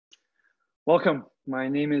Welcome. My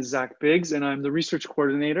name is Zach Biggs, and I'm the research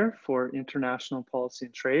coordinator for international policy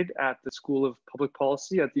and trade at the School of Public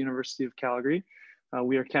Policy at the University of Calgary.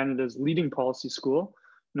 We are Canada's leading policy school,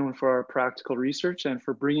 known for our practical research and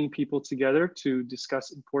for bringing people together to discuss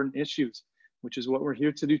important issues, which is what we're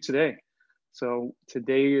here to do today. So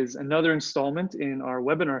today is another installment in our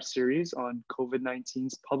webinar series on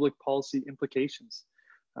COVID-19's public policy implications.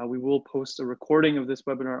 We will post a recording of this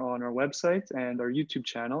webinar on our website and our YouTube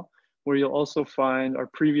channel, where you'll also find our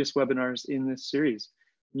previous webinars in this series.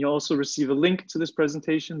 And you'll also receive a link to this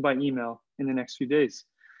presentation by email in the next few days.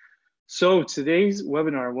 So today's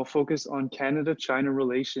webinar will focus on Canada-China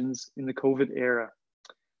relations in the COVID era.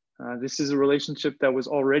 This is a relationship that was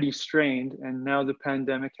already strained, and now the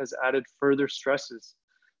pandemic has added further stresses.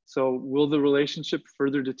 So will the relationship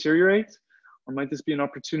further deteriorate, or might this be an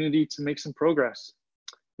opportunity to make some progress?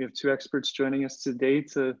 We have two experts joining us today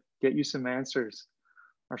to get you some answers.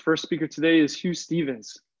 Our first speaker today is Hugh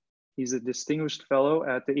Stevens. He's a distinguished fellow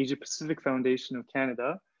at the Asia Pacific Foundation of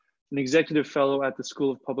Canada, an executive fellow at the School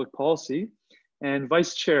of Public Policy, and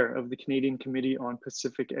vice chair of the Canadian Committee on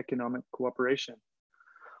Pacific Economic Cooperation.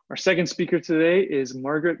 Our second speaker today is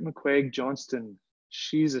Margaret McQuaig Johnston.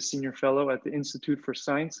 She's a senior fellow at the Institute for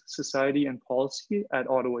Science, Society and Policy at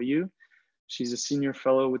Ottawa U. She's a senior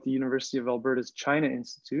fellow with the University of Alberta's China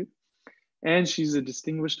Institute, and she's a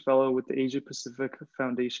distinguished fellow with the Asia Pacific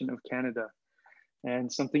Foundation of Canada.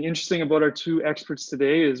 And something interesting about our two experts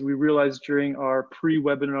today is we realized during our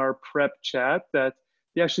pre-webinar prep chat that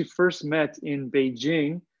they actually first met in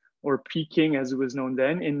Beijing, or Peking as it was known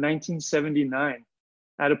then, in 1979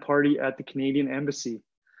 at a party at the Canadian Embassy.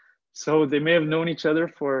 So they may have known each other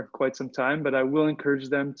for quite some time, but I will encourage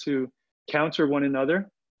them to counter one another.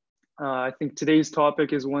 I think today's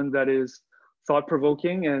topic is one that is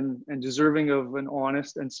thought-provoking and deserving of an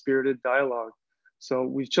honest and spirited dialogue. So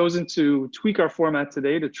we've chosen to tweak our format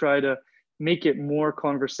today to try to make it more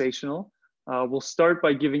conversational. We'll start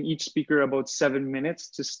by giving each speaker about 7 minutes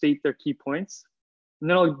to state their key points.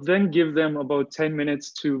 And then I'll then give them about 10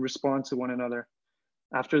 minutes to respond to one another.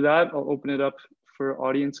 After that, I'll open it up for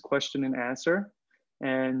audience question and answer.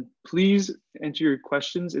 And please enter your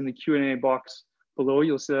questions in the Q&A box below.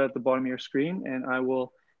 You'll see that at the bottom of your screen, and I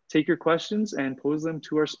will take your questions and pose them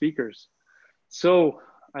to our speakers. So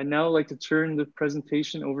I'd now like to turn the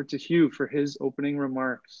presentation over to Hugh for his opening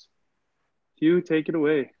remarks. Hugh, take it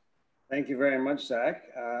away. Thank you very much, Zach.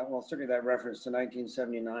 Well, certainly that reference to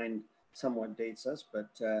 1979 somewhat dates us, but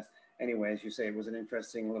anyway, as you say, it was an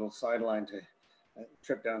interesting little sideline to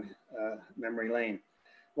trip down memory lane.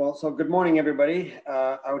 Well, so good morning, everybody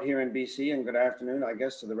out here in BC, and good afternoon, I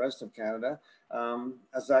guess, to the rest of Canada.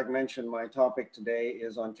 As Zach mentioned, my topic today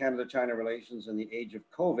is on Canada-China relations in the age of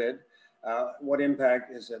COVID. What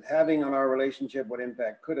impact is it having on our relationship? What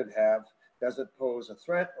impact could it have? Does it pose a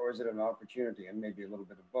threat, or is it an opportunity? And maybe a little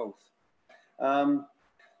bit of both.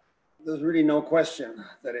 There's really no question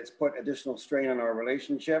that it's put additional strain on our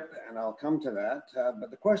relationship, and I'll come to that. But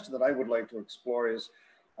the question that I would like to explore is,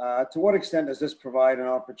 to what extent does this provide an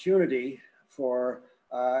opportunity for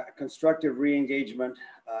constructive re-engagement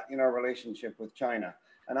in our relationship with China?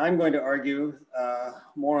 And I'm going to argue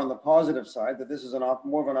more on the positive side that this is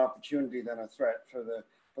more of an opportunity than a threat for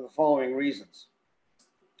the following reasons.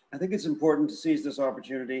 I think it's important to seize this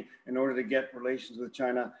opportunity in order to get relations with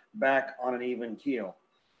China back on an even keel.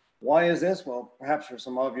 Why is this? Well, perhaps for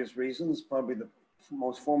some obvious reasons. Probably the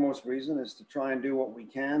most foremost reason is to try and do what we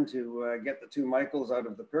can to get the two Michaels out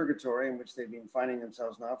of the purgatory in which they've been finding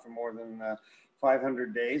themselves now for more than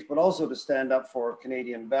 500 days, but also to stand up for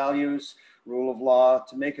Canadian values, rule of law,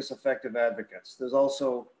 to make us effective advocates. There's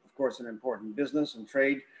also, of course, an important business and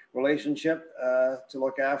trade relationship to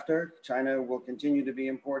look after. China will continue to be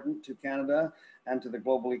important to Canada and to the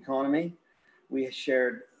global economy. We have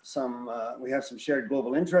some shared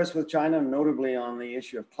global interests with China, notably on the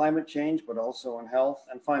issue of climate change, but also on health.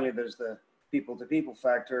 And finally, there's the people-to-people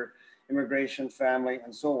factor, immigration, family,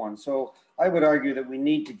 and so on. So I would argue that we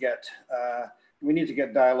need to get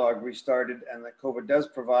dialogue restarted, and that COVID does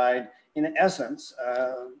provide, in essence,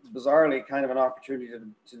 bizarrely, kind of an opportunity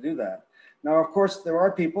to do that. Now, of course, there are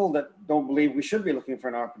people that don't believe we should be looking for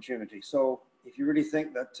an opportunity. So if you really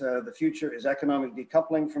think that the future is economic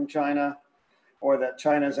decoupling from China, or that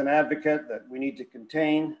China is an advocate that we need to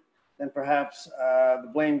contain, then perhaps the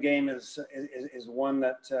blame game is one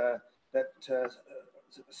that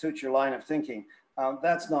suits your line of thinking.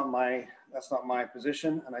 That's not my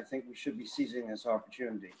position, and I think we should be seizing this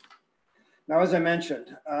opportunity. Now, as I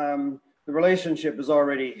mentioned, the relationship is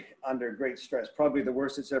already under great stress, probably the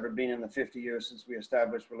worst it's ever been in the 50 years since we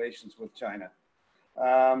established relations with China.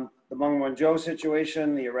 The Meng Wanzhou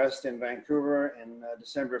situation, the arrest in Vancouver in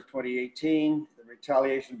December of 2018, the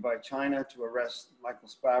retaliation by China to arrest Michael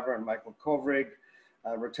Spavor and Michael Kovrig,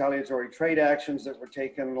 retaliatory trade actions that were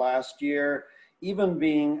taken last year, even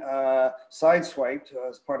being sideswiped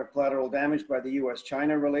as part of collateral damage by the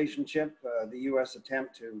US-China relationship, the US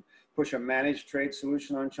attempt to push a managed trade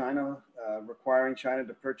solution on China, requiring China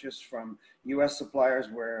to purchase from US suppliers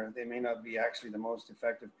where they may not be actually the most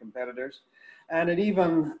effective competitors. And it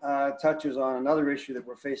even touches on another issue that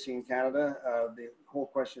we're facing in Canada, the whole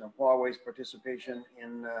question of Huawei's participation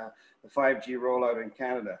in the 5G rollout in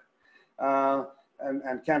Canada.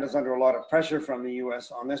 And Canada's under a lot of pressure from the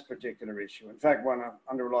US on this particular issue. In fact, we're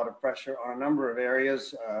under a lot of pressure on a number of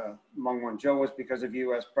areas. Meng Wanzhou was because of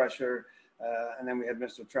US pressure. And then we had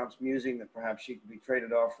Mr. Trump's musing that perhaps she could be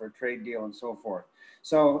traded off for a trade deal and so forth.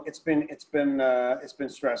 So it's been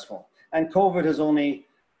stressful. And COVID has only,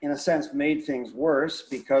 in a sense, made things worse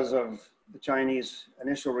because of the Chinese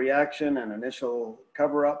initial reaction and initial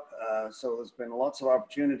cover-up. So there's been lots of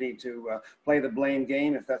opportunity to play the blame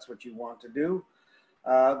game if that's what you want to do.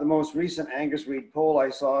 The most recent Angus Reid poll I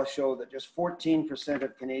saw showed that just 14%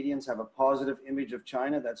 of Canadians have a positive image of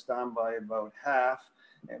China. That's down by about half.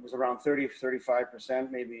 It was around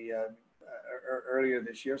 35%, maybe earlier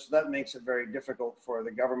this year. So that makes it very difficult for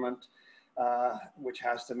the government, which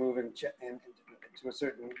has to move to a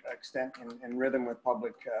certain extent in rhythm with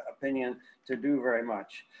public opinion to do very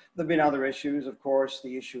much. There have been other issues, of course,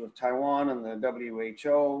 the issue of Taiwan and the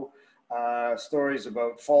WHO, stories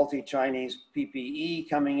about faulty Chinese PPE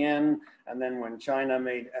coming in. And then when China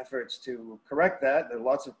made efforts to correct that, there are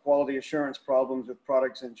lots of quality assurance problems with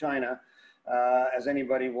products in China. As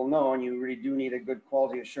anybody will know, and you really do need a good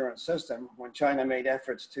quality assurance system. When China made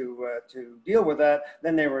efforts to deal with that,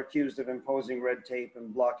 then they were accused of imposing red tape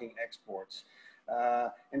and blocking exports.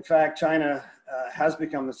 In fact, China has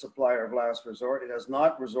become the supplier of last resort. It has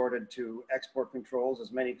not resorted to export controls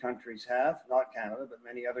as many countries have, not Canada, but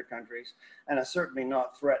many other countries, and has certainly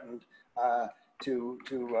not threatened to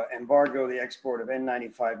embargo the export of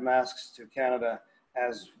N95 masks to Canada,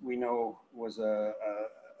 as we know was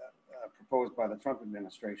proposed by the Trump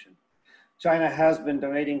administration. China has been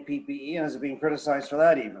donating PPE and has been criticized for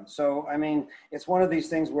that even. So, I mean, it's one of these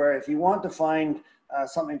things where if you want to find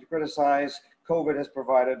something to criticize, COVID has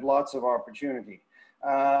provided lots of opportunity.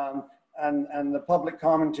 And the public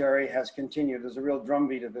commentary has continued. There's a real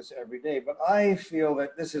drumbeat of this every day, but I feel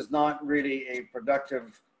that this is not really a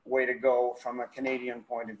productive way to go from a Canadian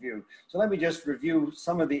point of view. So let me just review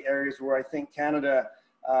some of the areas where I think Canada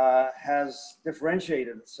has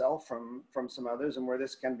differentiated itself from some others and where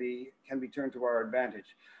this can be turned to our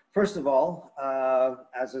advantage. First of all,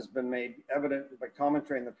 as has been made evident by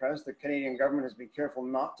commentary in the press, the Canadian government has been careful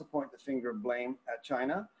not to point the finger of blame at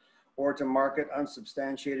China or to market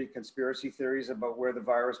unsubstantiated conspiracy theories about where the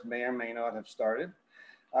virus may or may not have started.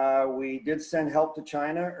 We did send help to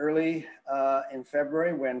China early in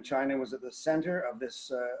February when China was at the center of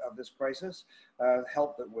this crisis,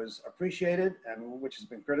 help that was appreciated and which has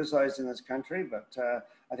been criticized in this country, but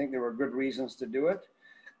I think there were good reasons to do it.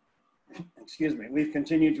 Excuse me. We've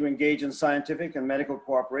continued to engage in scientific and medical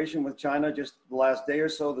cooperation with China. Just the last day or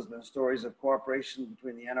so, there's been stories of cooperation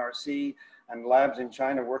between the NRC and labs in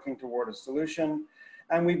China working toward a solution.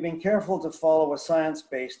 And we've been careful to follow a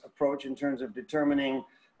science-based approach in terms of determining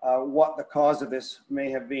what the cause of this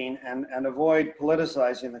may have been and avoid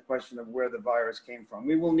politicizing the question of where the virus came from.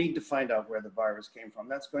 We will need to find out where the virus came from.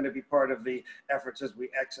 That's going to be part of the efforts as we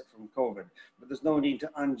exit from COVID. But there's no need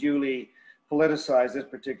to unduly politicize this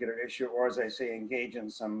particular issue, or as I say, engage in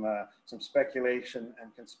some speculation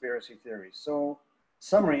and conspiracy theories. So,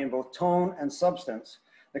 summary in both tone and substance,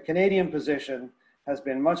 the Canadian position has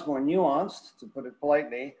been much more nuanced, to put it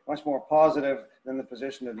politely, much more positive than the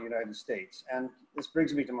position of the United States. And this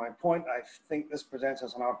brings me to my point. I think this presents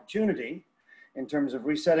us an opportunity in terms of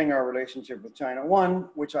resetting our relationship with China. One,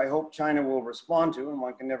 which I hope China will respond to, and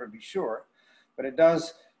one can never be sure, but it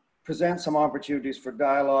does present some opportunities for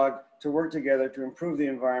dialogue, to work together to improve the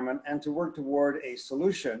environment and to work toward a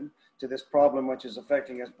solution to this problem, which is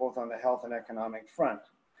affecting us both on the health and economic front.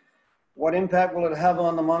 What impact will it have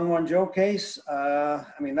on the Meng Wanzhou case? I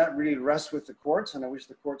mean, that really rests with the courts, and I wish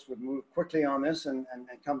the courts would move quickly on this and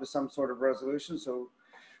come to some sort of resolution so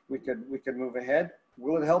we could move ahead.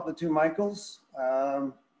 Will it help the two Michaels?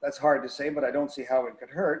 That's hard to say, but I don't see how it could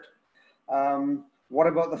hurt. What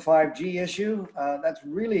about the 5G issue? That's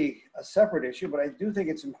really a separate issue, but I do think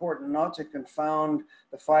it's important not to confound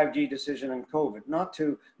the 5G decision and COVID, not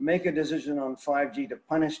to make a decision on 5G to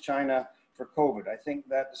punish China for COVID. I think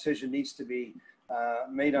that decision needs to be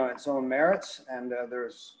made on its own merits, and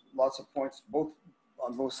there's lots of points, both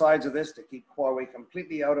on both sides of this to keep Huawei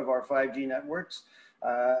completely out of our 5G networks.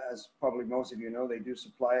 As probably most of you know, they do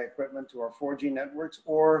supply equipment to our 4G networks,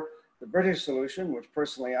 or the British solution, which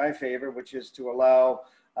personally I favor, which is to allow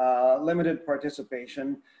limited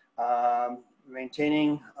participation,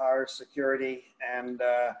 maintaining our security, and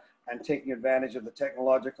taking advantage of the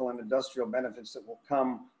technological and industrial benefits that will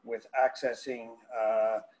come with accessing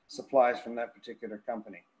supplies from that particular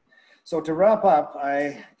company. So to wrap up,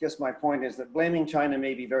 I guess my point is that blaming China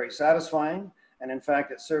may be very satisfying, and in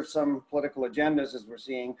fact, it serves some political agendas, as we're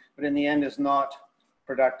seeing, but in the end is not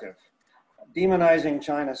productive. Demonizing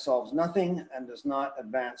China solves nothing and does not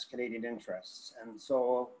advance Canadian interests. And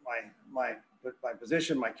so my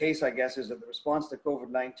position, my case, I guess, is that the response to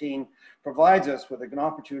COVID-19 provides us with an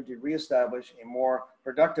opportunity to reestablish a more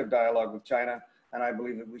productive dialogue with China, and I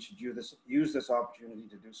believe that we should use this opportunity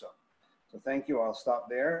to do so. So thank you. I'll stop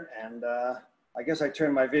there, and I guess I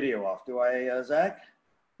turn my video off. Do I, Zach?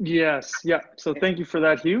 Yes, yeah. So thank you for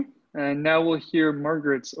that, Hugh. And now we'll hear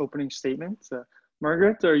Margaret's opening statement.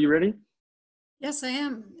 Margaret, are you ready? Yes, I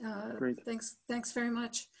am. Great. Thanks very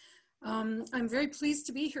much. I'm very pleased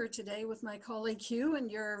to be here today with my colleague Hugh and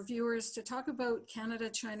your viewers to talk about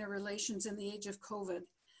Canada-China relations in the age of COVID.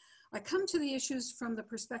 I come to the issues from the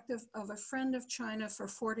perspective of a friend of China for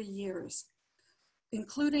 40 years,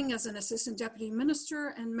 including as an Assistant Deputy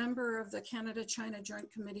Minister and member of the Canada-China Joint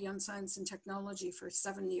Committee on Science and Technology for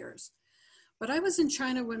 7 years. But I was in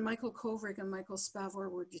China when Michael Kovrig and Michael Spavor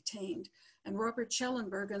were detained, and Robert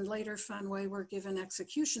Schellenberg and later Fan Wei were given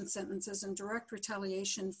execution sentences in direct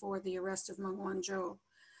retaliation for the arrest of Meng Wanzhou.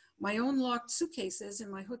 My own locked suitcases in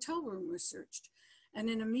my hotel room were searched, and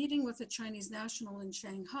in a meeting with a Chinese national in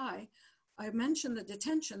Shanghai, I mentioned the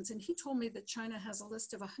detentions, and he told me that China has a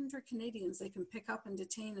list of 100 Canadians they can pick up and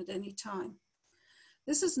detain at any time.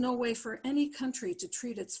 This is no way for any country to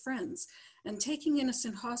treat its friends, and taking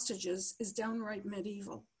innocent hostages is downright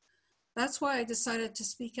medieval. That's why I decided to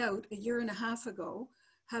speak out a year and a half ago,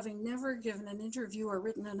 having never given an interview or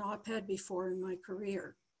written an op-ed before in my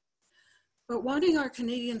career. But wanting our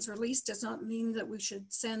Canadians released does not mean that we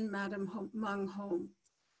should send Madam Meng home.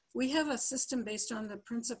 We have a system based on the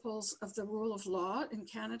principles of the rule of law in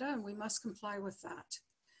Canada, and we must comply with that.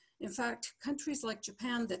 In fact, countries like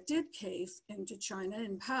Japan that did cave into China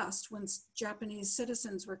in past when Japanese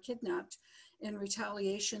citizens were kidnapped in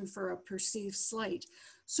retaliation for a perceived slight,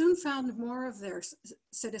 soon found more of their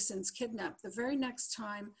citizens kidnapped the very next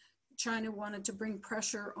time China wanted to bring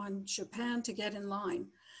pressure on Japan to get in line.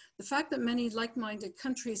 The fact that many like-minded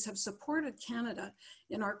countries have supported Canada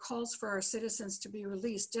in our calls for our citizens to be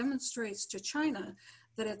released demonstrates to China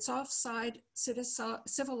that it's offside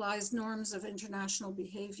civilized norms of international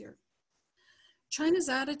behavior. China's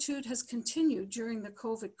attitude has continued during the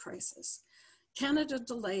COVID crisis. Canada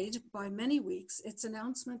delayed by many weeks its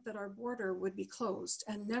announcement that our border would be closed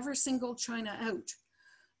and never singled China out.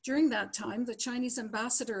 During that time, the Chinese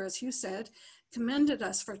ambassador, as Hugh said, commended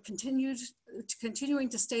us for continuing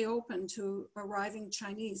to stay open to arriving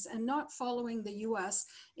Chinese and not following the US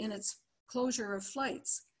in its closure of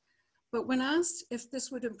flights. But when asked if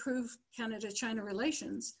this would improve Canada-China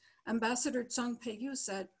relations, Ambassador Tsang Pei-yu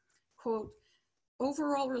said, quote,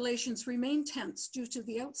 "Overall relations remain tense due to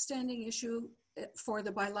the outstanding issue for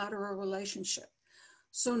the bilateral relationship.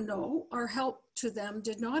 So no, our help to them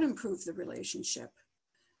did not improve the relationship."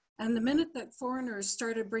 And the minute that foreigners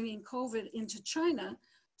started bringing COVID into China,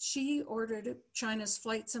 she ordered China's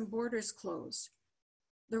flights and borders closed.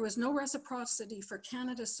 There was no reciprocity for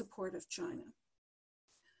Canada's support of China.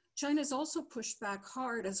 China's also pushed back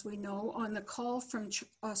hard, as we know, on the call from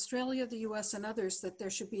Australia, the US, and others that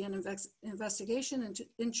there should be an investigation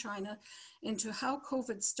in China into how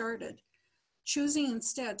COVID started, choosing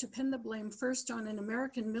instead to pin the blame first on an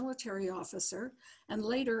American military officer and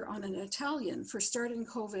later on an Italian for starting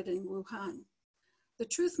COVID in Wuhan. The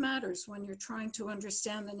truth matters when you're trying to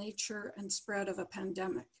understand the nature and spread of a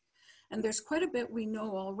pandemic. And there's quite a bit we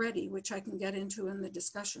know already, which I can get into in the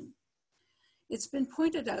discussion. It's been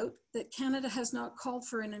pointed out that Canada has not called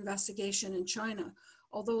for an investigation in China,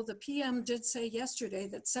 although the PM did say yesterday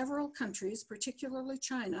that several countries, particularly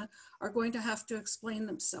China, are going to have to explain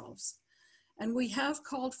themselves. And we have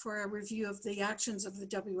called for a review of the actions of the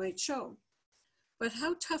WHO. But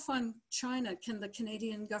how tough on China can the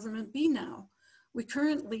Canadian government be now? We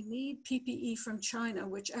currently need PPE from China,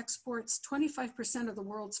 which exports 25% of the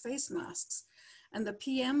world's face masks. And the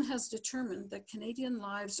PM has determined that Canadian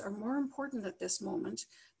lives are more important at this moment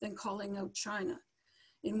than calling out China.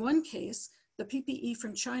 In one case, the PPE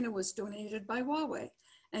from China was donated by Huawei.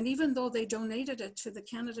 And even though they donated it to the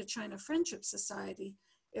Canada-China Friendship Society,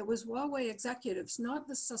 it was Huawei executives, not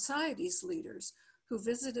the society's leaders, who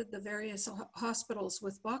visited the various hospitals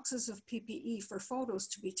with boxes of PPE for photos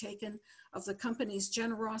to be taken of the company's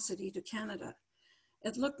generosity to Canada.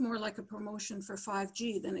 It looked more like a promotion for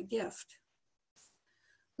 5G than a gift.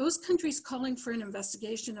 Those countries calling for an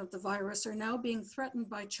investigation of the virus are now being threatened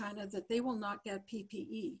by China that they will not get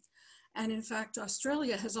PPE. And in fact,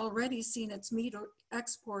 Australia has already seen its meat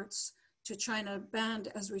exports to China banned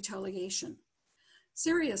as retaliation.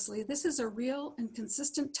 Seriously, this is a real and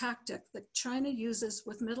consistent tactic that China uses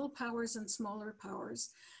with middle powers and smaller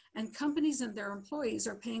powers, and companies and their employees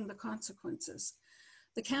are paying the consequences.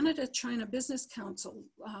 The Canada-China Business Council,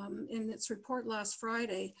 in its report last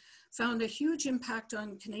Friday, found a huge impact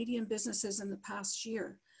on Canadian businesses in the past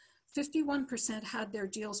year. 51% had their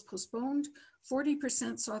deals postponed,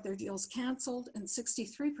 40% saw their deals canceled, and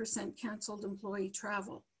 63% canceled employee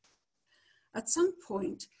travel. At some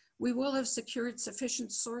point, we will have secured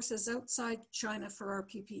sufficient sources outside China for our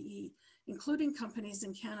PPE, including companies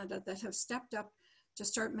in Canada that have stepped up to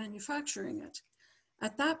start manufacturing it.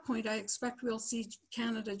 At that point, I expect we'll see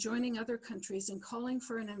Canada joining other countries in calling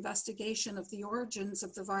for an investigation of the origins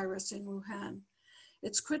of the virus in Wuhan.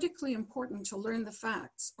 It's critically important to learn the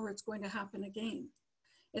facts, or it's going to happen again.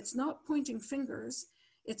 It's not pointing fingers,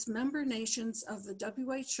 it's member nations of the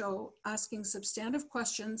WHO asking substantive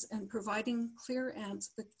questions and providing clear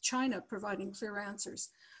answers, China providing clear answers.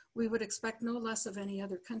 We would expect no less of any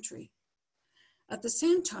other country. At the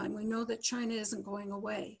same time, we know that China isn't going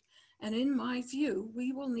away. And in my view,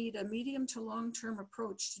 we will need a medium to long-term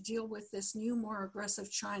approach to deal with this new, more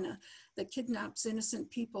aggressive China that kidnaps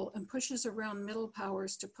innocent people and pushes around middle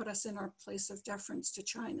powers to put us in our place of deference to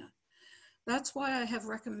China. That's why I have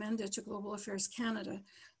recommended to Global Affairs Canada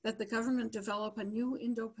that the government develop a new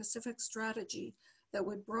Indo-Pacific strategy that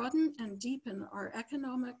would broaden and deepen our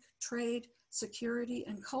economic, trade, security,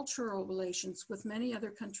 and cultural relations with many other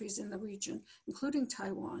countries in the region, including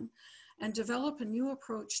Taiwan, and develop a new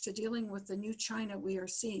approach to dealing with the new China we are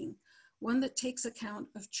seeing, one that takes account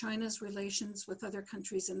of China's relations with other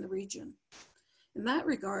countries in the region. In that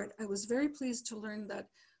regard, I was very pleased to learn that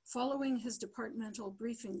following his departmental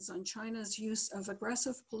briefings on China's use of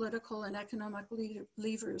aggressive political and economic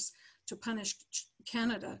levers to punish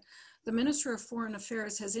Canada, the Minister of Foreign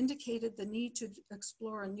Affairs has indicated the need to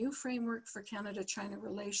explore a new framework for Canada-China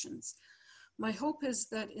relations. My hope is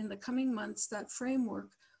that in the coming months, that framework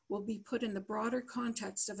will be put in the broader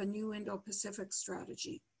context of a new Indo-Pacific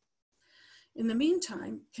strategy. In the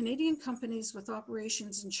meantime, Canadian companies with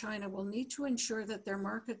operations in China will need to ensure that their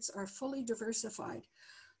markets are fully diversified,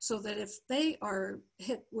 so that if they are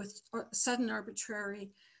hit with sudden arbitrary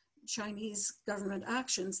Chinese government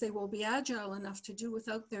actions, they will be agile enough to do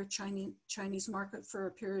without their Chinese market for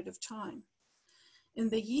a period of time. In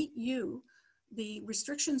the EU, the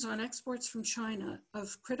restrictions on exports from China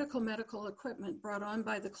of critical medical equipment brought on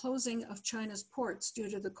by the closing of China's ports due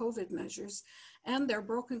to the COVID measures and their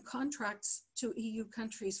broken contracts to EU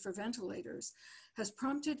countries for ventilators has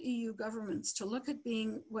prompted EU governments to look at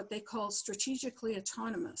being what they call strategically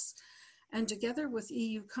autonomous. And together with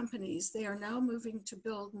EU companies, they are now moving to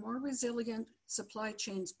build more resilient supply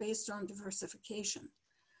chains based on diversification.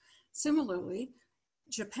 Similarly,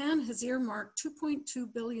 Japan has earmarked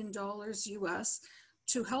 $2.2 billion US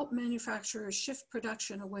to help manufacturers shift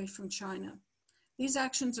production away from China. These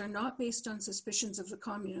actions are not based on suspicions of the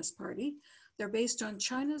Communist Party. They're based on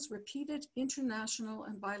China's repeated international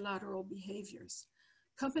and bilateral behaviors.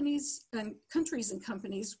 Countries and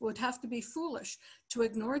companies would have to be foolish to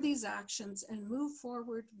ignore these actions and move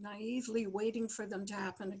forward naively waiting for them to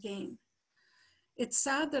happen again. It's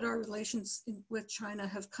sad that our relations with China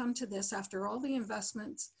have come to this after all the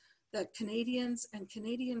investments that Canadians and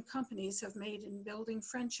Canadian companies have made in building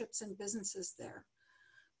friendships and businesses there.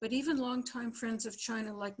 But even longtime friends of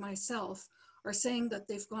China like myself are saying that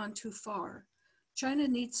they've gone too far. China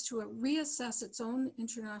needs to reassess its own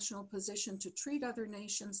international position to treat other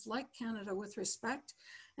nations like Canada with respect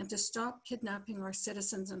and to stop kidnapping our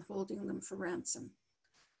citizens and holding them for ransom.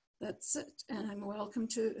 That's it, and I'm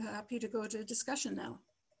happy to go to discussion now.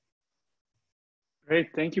 Great,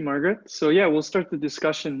 thank you, Margaret. So yeah, we'll start the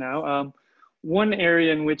discussion now. One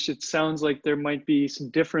area in which it sounds like there might be some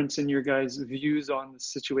difference in your guys' views on the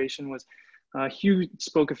situation was Hugh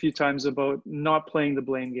spoke a few times about not playing the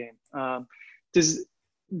blame game. Does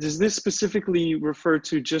this specifically refer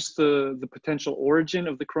to just the potential origin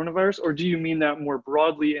of the coronavirus, or do you mean that more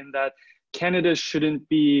broadly in that Canada shouldn't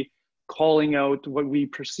be calling out what we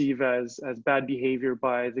perceive as bad behavior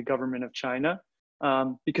by the government of China?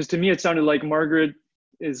 Because to me, it sounded like Margaret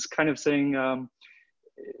is kind of saying,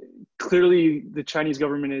 clearly the Chinese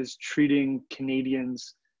government is treating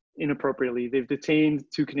Canadians inappropriately. They've detained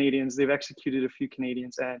 2 Canadians, they've executed a few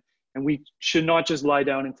Canadians, and we should not just lie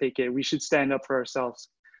down and take it. We should stand up for ourselves.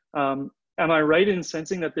 Am I right in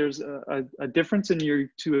sensing that there's a difference in your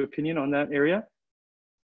 2 opinion on that area?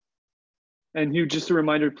 And Hugh, just a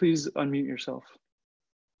reminder, please unmute yourself.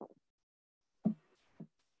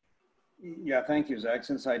 Yeah, thank you, Zach.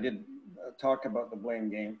 Since I did talk about the blame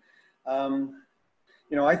game,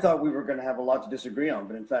 you know, I thought we were going to have a lot to disagree on,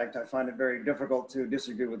 but in fact, I find it very difficult to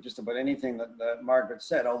disagree with just about anything that Margaret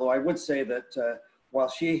said. Although I would say that while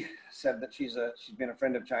she said that she's been a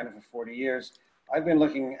friend of China for 40 years, I've been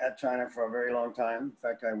looking at China for a very long time. In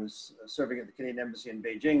fact, I was serving at the Canadian Embassy in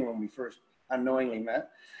Beijing when we first unknowingly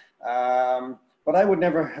met. But I would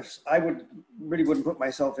never have, really wouldn't put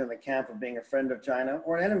myself in the camp of being a friend of China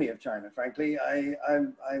or an enemy of China. Frankly,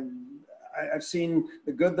 I've seen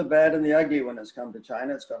the good, the bad, and the ugly when it's come to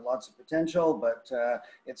China. It's got lots of potential, but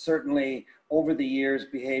it's certainly over the years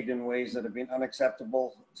behaved in ways that have been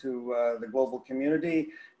unacceptable to the global community.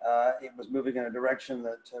 It was moving in a direction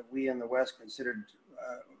that we in the West considered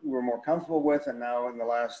we were more comfortable with, and now in the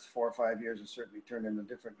last 4 or 5 years, it's certainly turned in a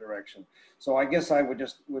different direction. So I guess I would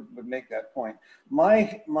just would make that point.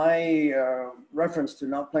 My reference to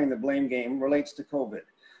not playing the blame game relates to COVID.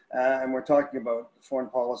 And we're talking about foreign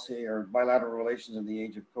policy or bilateral relations in the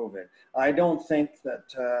age of COVID. I don't think that,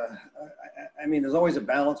 I mean, there's always a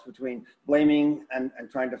balance between blaming and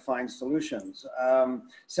trying to find solutions.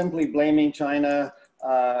 Simply blaming China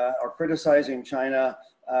or criticizing China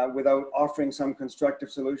without offering some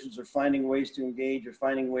constructive solutions or finding ways to engage or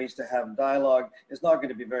finding ways to have dialogue is not going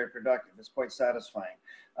to be very productive. It's quite satisfying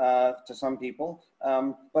to some people.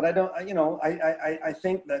 But I don't, you know, I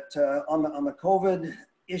think that on the COVID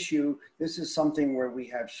issue, this is something where we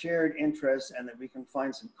have shared interests and that we can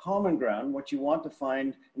find some common ground. What you want to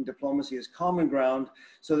find in diplomacy is common ground,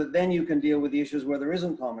 so that then you can deal with the issues where there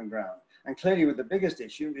isn't common ground. And clearly, with the biggest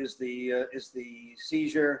issue is the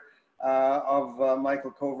seizure of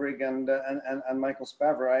Michael Kovrig and Michael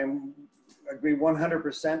Spavor. I agree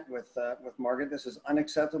 100% with Margaret. This is an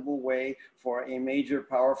unacceptable way for a major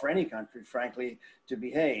power, for any country, frankly, to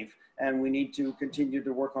behave. And we need to continue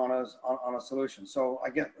to work on a solution. So I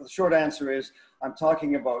guess the short answer is, I'm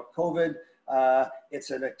talking about COVID. It's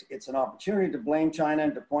an opportunity to blame China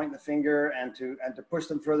and to point the finger and to push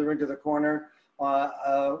them further into the corner,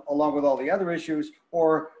 along with all the other issues.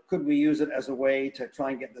 Or could we use it as a way to try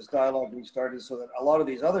and get this dialogue restarted, so that a lot of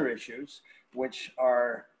these other issues, which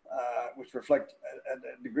reflect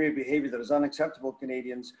a degree of behavior that is unacceptable to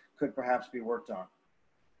Canadians, could perhaps be worked on?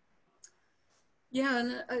 Yeah,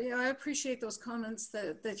 and I appreciate those comments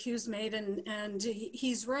that Hugh's made, and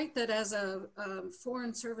he's right that as a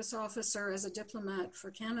foreign service officer, as a diplomat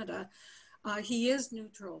for Canada, he is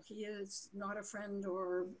neutral. He is not a friend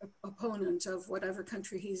or opponent of whatever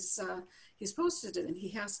country he's posted in. He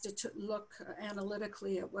has to look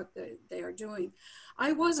analytically at what they are doing.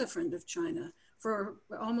 I was a friend of China for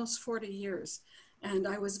almost 40 years. And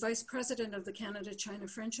I was vice president of the Canada-China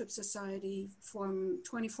Friendship Society from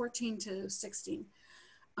 2014 to 16.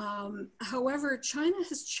 However, China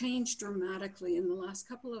has changed dramatically in the last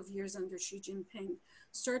couple of years under Xi Jinping,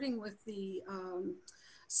 starting with the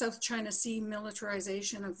South China Sea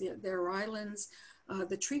militarization of their islands,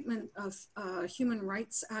 the treatment of human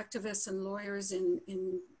rights activists and lawyers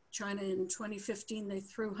in China in 2015. They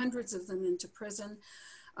threw hundreds of them into prison.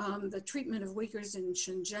 The treatment of Uyghurs in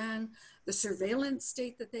Xinjiang, the surveillance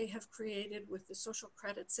state that they have created with the social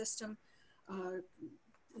credit system,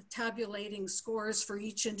 tabulating scores for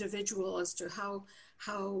each individual as to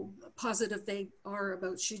how positive they are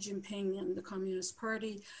about Xi Jinping and the Communist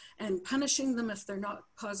Party, and punishing them if they're not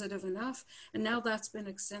positive enough. And now that's been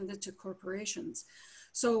extended to corporations.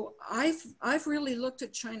 So I've really looked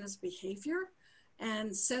at China's behavior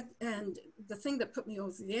and the thing that put me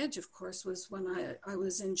over the edge, of course, was when I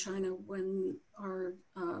was in China when our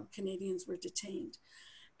Canadians were detained.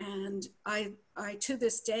 And I to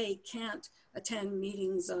this day can't attend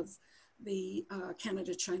meetings of the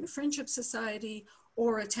Canada-China Friendship Society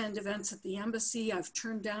or attend events at the embassy. I've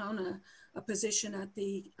turned down a position at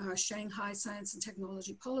the Shanghai Science and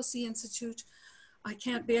Technology Policy Institute. I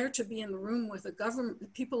can't bear to be in the room with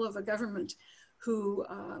people of a government who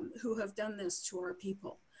have done this to our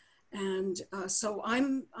people. And so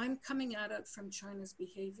I'm coming at it from China's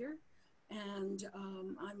behavior, and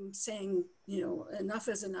I'm saying, you know, enough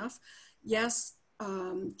is enough. Yes,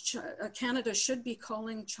 Canada should be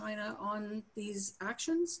calling China on these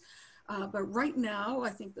actions, but right now, I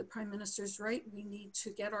think the Prime Minister's right. We need to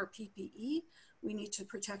get our PPE. We need to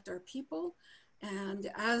protect our people. And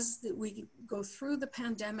as we go through the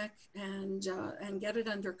pandemic and get it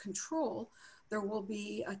under control, there will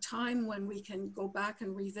be a time when we can go back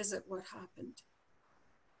and revisit what happened.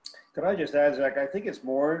 Could I just add, Zach, I think it's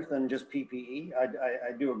more than just PPE.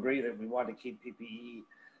 I do agree that we want to keep PPE,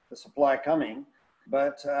 the supply coming,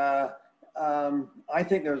 but I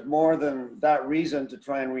think there's more than that reason to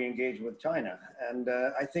try and re-engage with China. And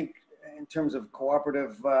I think in terms of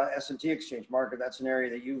cooperative S&T exchange market, that's an area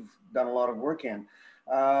that you've done a lot of work in.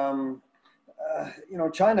 You know,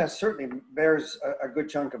 China certainly bears a good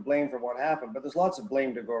chunk of blame for what happened, but there's lots of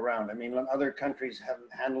blame to go around. I mean, other countries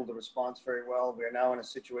haven't handled the response very well. We're now in a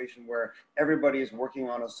situation where everybody is working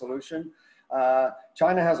on a solution.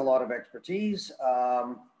 China has a lot of expertise.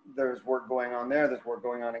 There's work going on there. There's work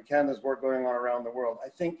going on in Canada. There's work going on around the world. I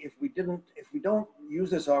think if we don't use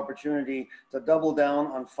this opportunity to double down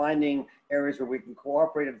on finding areas where we can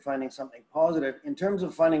cooperate and finding something positive in terms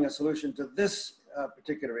of finding a solution to this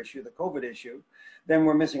particular issue, the COVID issue, then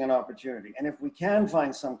we're missing an opportunity. And if we can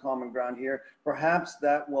find some common ground here, perhaps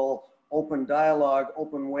that will open dialogue,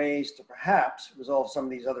 open ways to perhaps resolve some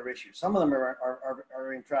of these other issues. Some of them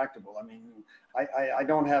are intractable. I mean, I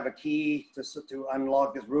don't have a key to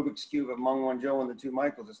unlock this Rubik's Cube of Meng Wanzhou and the two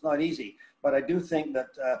Michaels. It's not easy, but I do think that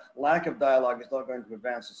lack of dialogue is not going to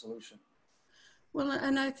advance the solution. Well,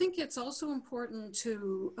 and I think it's also important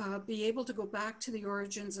to be able to go back to the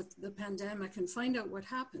origins of the pandemic and find out what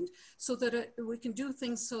happened so that we can do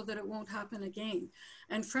things so that it won't happen again.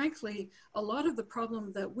 And frankly, a lot of the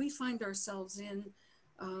problem that we find ourselves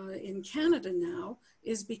in Canada now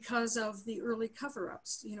is because of the early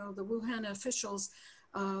cover-ups. You know, the Wuhan officials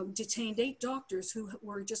detained 8 doctors who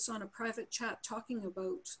were just on a private chat talking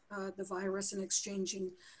about the virus and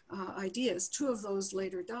exchanging ideas. 2 of those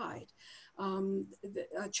later died.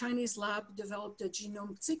 A Chinese lab developed a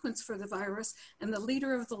genome sequence for the virus, and the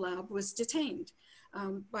leader of the lab was detained.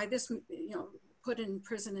 By this, you know, put in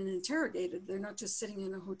prison and interrogated. They're not just sitting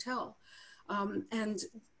in a hotel. And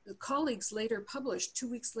the colleagues later published, 2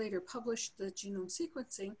 weeks later, published the genome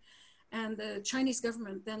sequencing, and the Chinese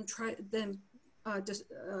government then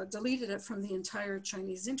deleted it from the entire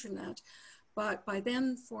Chinese internet. But by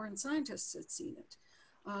then, foreign scientists had seen it.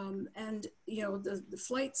 And, you know, the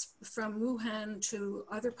flights from Wuhan to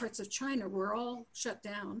other parts of China were all shut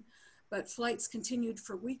down, but flights continued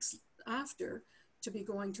for weeks after to be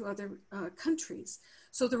going to other countries.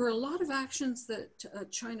 So there were a lot of actions that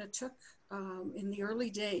China took in the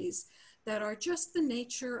early days that are just the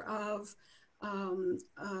nature of an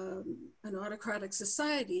autocratic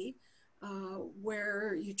society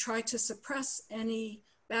where you try to suppress any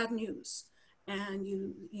bad news. And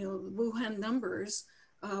you know, the Wuhan numbers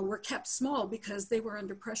were kept small because they were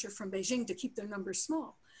under pressure from Beijing to keep their numbers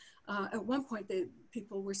small. At one point,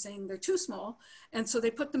 people were saying they're too small, and so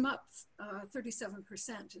they put them up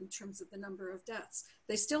 37% in terms of the number of deaths.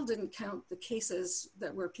 They still didn't count the cases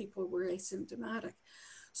where people were asymptomatic.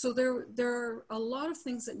 So there are a lot of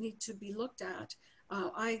things that need to be looked at.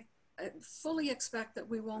 I fully expect that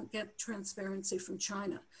we won't get transparency from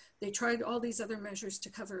China. They tried all these other measures to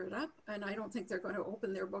cover it up, and I don't think they're going to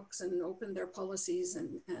open their books and open their policies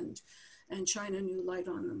and shine a new light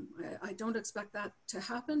on them. I don't expect that to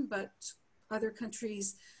happen, but other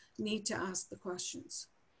countries need to ask the questions.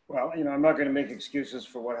 Well, you know, I'm not going to make excuses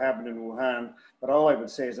for what happened in Wuhan, but all I would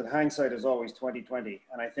say is that hindsight is always 20/20,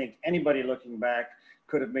 and I think anybody looking back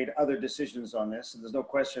could have made other decisions on this, and there's no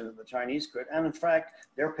question that the Chinese could, and in fact,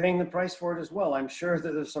 they're paying the price for it as well. I'm sure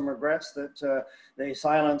that there's some regrets that they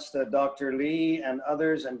silenced Dr. Li and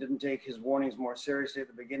others and didn't take his warnings more seriously at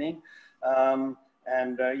the beginning.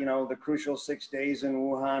 You know, the crucial 6 days in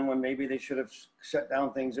Wuhan when maybe they should have shut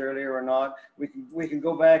down things earlier or not. We can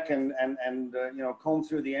go back and you know, comb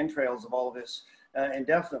through the entrails of all of this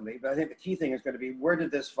indefinitely. But I think the key thing is going to be, where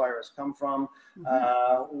did this virus come from?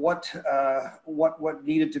 What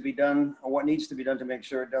needed to be done, or what needs to be done to make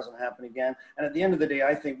sure it doesn't happen again? And at the end of the day,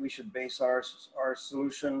 I think we should base our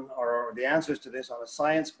solution or the answers to this on a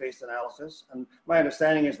science-based analysis. And my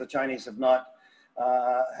understanding is the Chinese have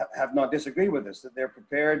not disagreed with this, that they're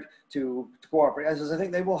prepared to cooperate, as I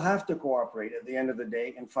think they will have to cooperate at the end of the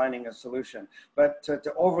day in finding a solution. But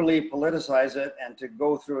to overly politicize it and to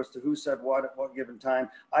go through as to who said what at what given time,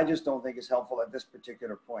 I just don't think is helpful at this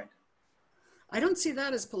particular point. I don't see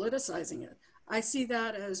that as politicizing it. I see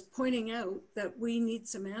that as pointing out that we need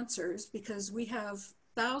some answers because we have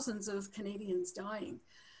thousands of Canadians dying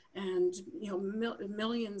and, you know,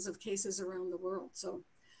 millions of cases around the world. So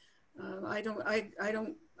I don't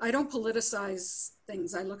politicize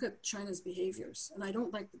things. I look at China's behaviors, and I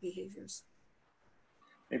don't like the behaviors.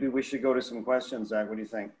 Maybe we should go to some questions, Zach. What do you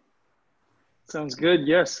think? Sounds good.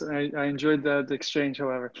 Yes, I enjoyed the exchange,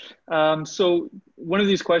 however. So one of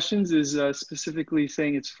these questions is specifically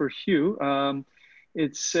saying it's for Hugh.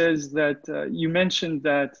 It says that you mentioned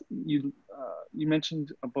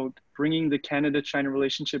about bringing the Canada-China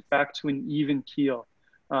relationship back to an even keel.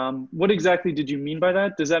 What exactly did you mean by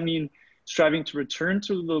that? Does that mean striving to return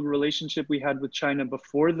to the relationship we had with China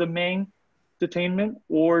before the Meng detainment,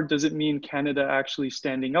 or does it mean Canada actually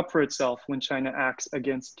standing up for itself when China acts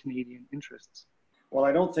against Canadian interests? Well,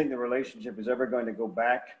 I don't think the relationship is ever going to go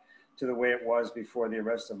back to the way it was before the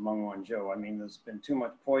arrest of Meng Wanzhou. I mean, there's been too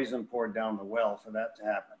much poison poured down the well for that to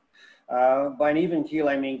happen. By an even keel,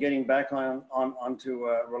 I mean getting back onto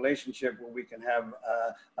a relationship where we can have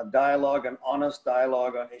a dialogue, an honest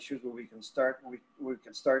dialogue on issues, where we can start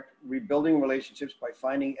rebuilding relationships by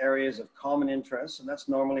finding areas of common interest, and that's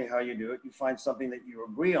normally how you do it. You find something that you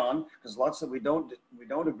agree on, because lots that we don't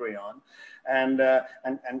agree on, and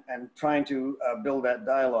trying to build that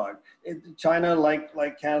dialogue. China,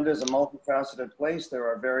 like Canada, is a multifaceted place. There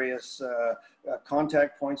are various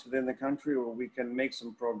contact points within the country where we can make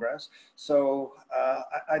some progress. So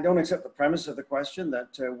I don't accept the premise of the question that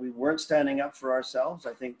we weren't standing up for ourselves.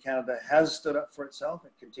 I think Canada has stood up for itself.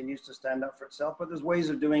 It continues to stand up for itself, but there's ways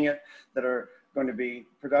of doing it that are going to be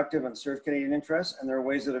productive and serve Canadian interests. And there are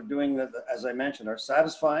ways of doing that, as I mentioned, are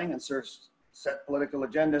satisfying and serve set political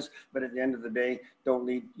agendas, but at the end of the day, don't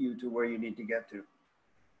lead you to where you need to get to.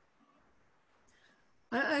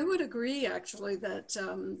 I would agree, actually, that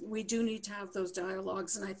we do need to have those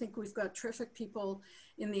dialogues. And I think we've got terrific people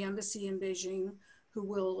in the embassy in Beijing who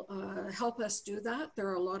will help us do that. There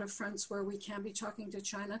are a lot of fronts where we can be talking to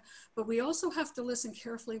China, but we also have to listen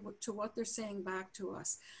carefully to what they're saying back to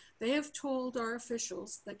us. They have told our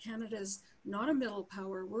officials that Canada is not a middle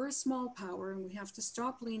power, we're a small power, and we have to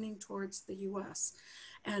stop leaning towards the US.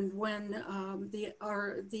 And when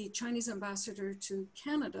the Chinese ambassador to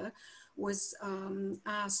Canada was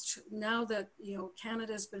asked, now that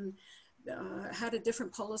Canada's been had a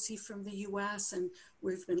different policy from the US, and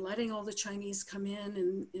we've been letting all the Chinese come in,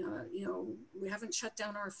 and we haven't shut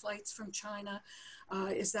down our flights from China,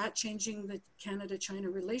 is that changing the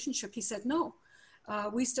Canada-China relationship? He said no.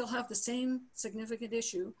 We still have the same significant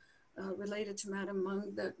issue related to Madam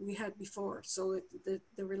Meng that we had before. So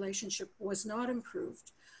the relationship was not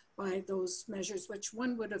improved by those measures, which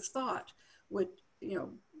one would have thought would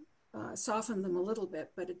soften them a little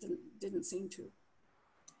bit, but it didn't seem to.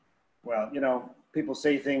 Well, people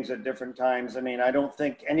say things at different times. I mean, I don't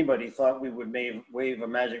think anybody thought we would wave a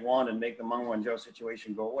magic wand and make the Meng Wanzhou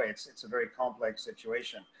situation go away. It's a very complex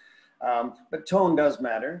situation. But tone does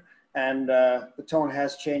matter. And the tone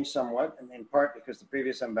has changed somewhat, and in part because the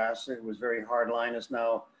previous ambassador, who was very hardline, is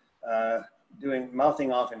now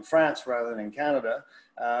mouthing off in France rather than in Canada.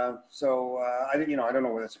 I don't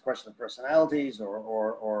know whether it's a question of personalities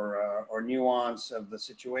or nuance of the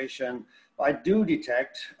situation. I do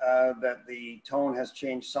detect that the tone has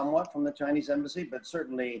changed somewhat from the Chinese embassy, but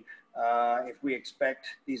certainly if we expect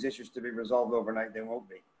these issues to be resolved overnight, they won't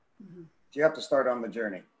be. Mm-hmm. So you have to start on the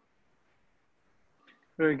journey.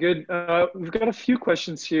 Very good. We've got a few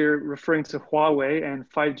questions here referring to Huawei and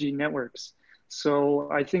 5G networks. So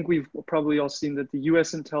I think we've probably all seen that the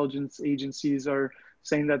US intelligence agencies are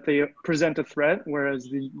saying that they present a threat, whereas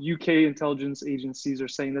the UK intelligence agencies are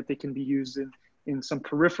saying that they can be used in some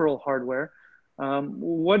peripheral hardware.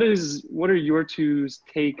 What are your two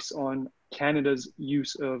takes on Canada's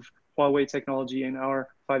use of Huawei technology in our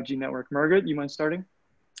 5G network? Margaret, you mind starting?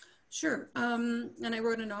 Sure, and I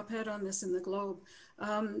wrote an op-ed on this in the Globe.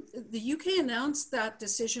 The UK announced that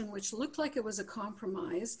decision, which looked like it was a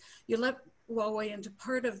compromise. You let Huawei into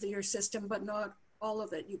part of your system, but not all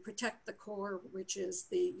of it. You protect the core, which is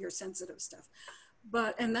your sensitive stuff.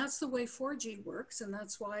 And that's the way 4G works, and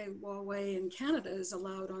that's why Huawei in Canada is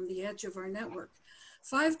allowed on the edge of our network.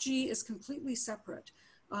 5G is completely separate.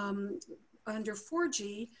 Under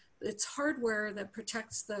 4G, it's hardware that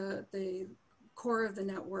protects the core of the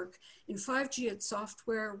network. In 5G, it's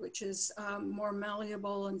software, which is more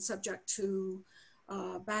malleable and subject to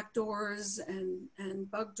backdoors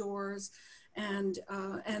and bug doors. And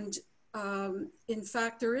in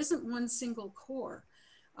fact, there isn't one single core.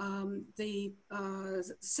 The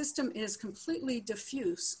system is completely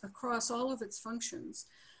diffuse across all of its functions.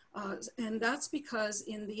 And that's because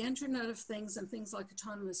in the Internet of Things and things like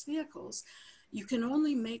autonomous vehicles, you can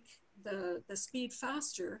only make the speed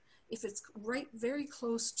faster if it's very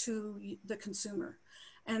close to the consumer.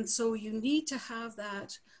 And so you need to have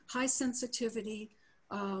that high sensitivity,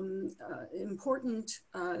 important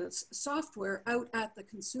software out at the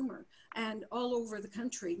consumer and all over the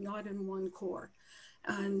country, not in one core.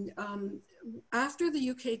 And after the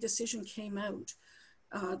UK decision came out,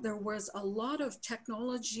 there was a lot of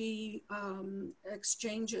technology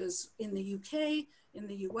exchanges in the UK, in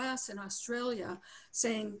the US, and Australia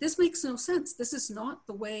saying, this makes no sense. This is not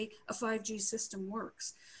the way a 5G system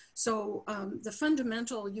works. So the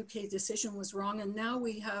fundamental UK decision was wrong. And now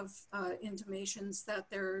we have intimations that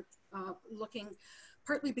they're looking,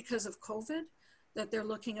 partly because of COVID, that they're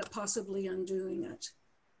looking at possibly undoing it.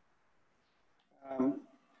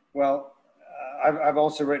 Well, I've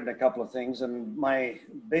also written a couple of things, and my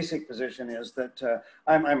basic position is that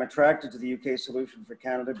I'm attracted to the UK solution for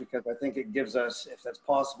Canada because I think it gives us, if that's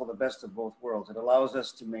possible, the best of both worlds. It allows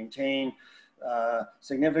us to maintain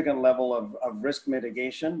significant level of risk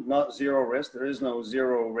mitigation, not zero risk, there is no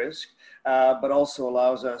zero risk, but also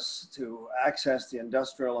allows us to access the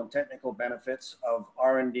industrial and technical benefits of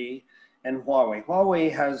R&D and Huawei.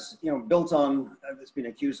 Huawei has, built on, it's been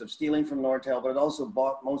accused of stealing from Nortel, but it also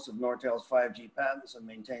bought most of Nortel's 5G patents and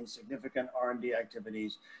maintains significant R&D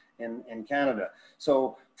activities in Canada.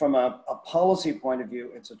 So from a policy point of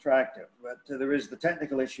view, it's attractive, but there is the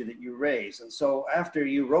technical issue that you raise. And so after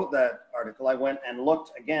you wrote that article, I went and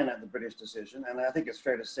looked again at the British decision, and I think it's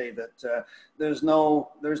fair to say that there's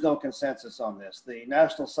no consensus on this. The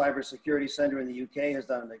National Cybersecurity Centre in the UK has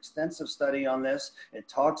done an extensive study on this. It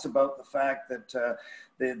talks about the fact that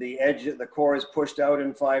the edge, the core is pushed out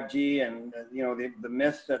in 5G, and the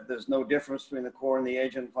myth that there's no difference between the core and the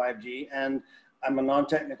edge in 5G. And I'm a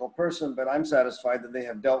non-technical person, but I'm satisfied that they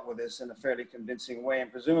have dealt with this in a fairly convincing way,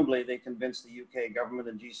 and presumably they convinced the UK government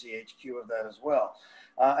and GCHQ of that as well.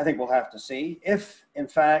 I think we'll have to see. If, in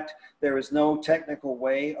fact, there is no technical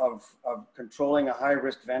way of controlling a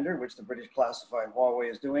high-risk vendor, which the British classified Huawei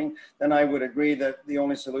is doing, then I would agree that the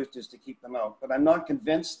only solution is to keep them out. But I'm not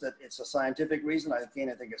convinced that it's a scientific reason. I think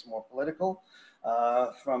it's more political.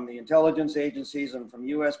 From the intelligence agencies and from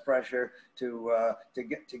U.S. pressure to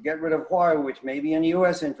get rid of Huawei, which may be in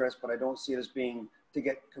U.S. interest, but I don't see it as being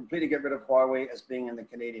completely get rid of Huawei as being in the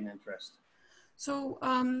Canadian interest. So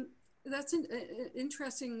that's an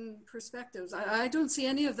interesting perspectives. I don't see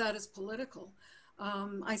any of that as political.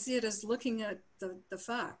 I see it as looking at the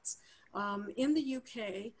facts. In the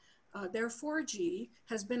UK, their 4G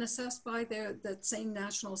has been assessed by that same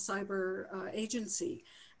National Cyber Agency.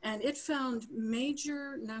 And it found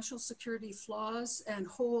major national security flaws and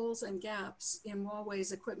holes and gaps in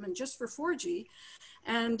Huawei's equipment just for 4G,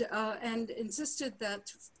 and insisted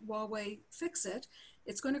that Huawei fix it.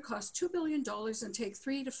 It's going to cost $2 billion and take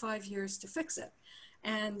 3 to 5 years to fix it.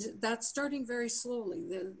 And that's starting very slowly.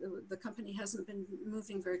 The company hasn't been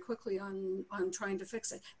moving very quickly on trying to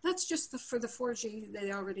fix it. That's just for the 4G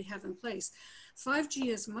they already have in place. 5G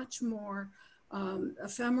is much more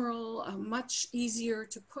ephemeral, much easier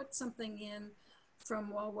to put something in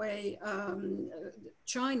from Huawei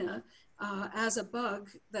China as a bug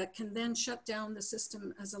that can then shut down the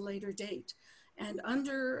system as a later date. And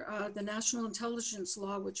under the National Intelligence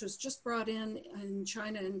Law, which was just brought in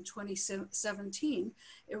China in 2017,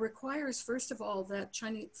 it requires, first of all, that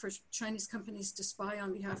for Chinese companies to spy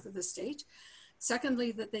on behalf of the state.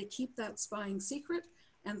 Secondly, that they keep that spying secret.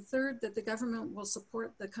 And third, that the government will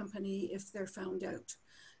support the company if they're found out.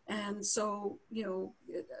 And so,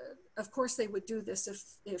 of course they would do this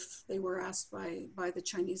if they were asked by the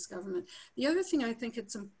Chinese government. The other thing I think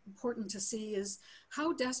it's important to see is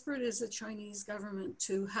how desperate is the Chinese government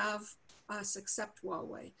to have us accept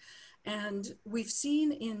Huawei. And we've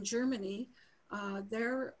seen in Germany,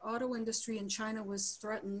 their auto industry in China was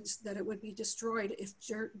threatened that it would be destroyed if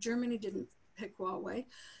Germany didn't pick Huawei.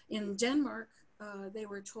 In Denmark, they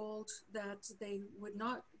were told that they would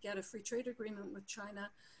not get a free trade agreement with China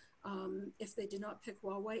if they did not pick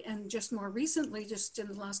Huawei. And just more recently, just in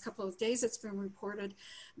the last couple of days, it's been reported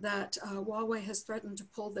that Huawei has threatened to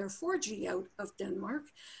pull their 4G out of Denmark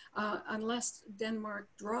unless Denmark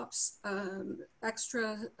drops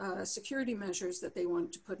extra security measures that they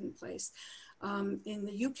want to put in place. In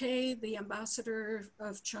the UK, the ambassador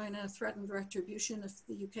of China threatened retribution if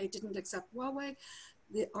the UK didn't accept Huawei.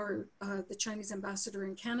 The Chinese ambassador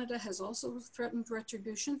in Canada has also threatened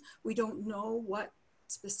retribution. We don't know what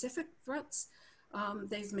specific threats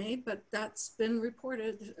they've made, but that's been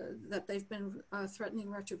reported that they've been threatening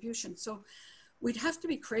retribution. So we'd have to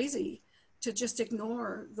be crazy to just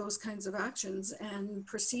ignore those kinds of actions and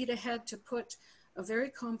proceed ahead to put a very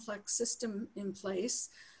complex system in place.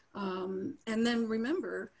 And then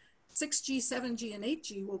remember, 6G, 7G, and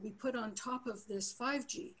 8G will be put on top of this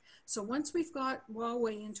 5G. So once we've got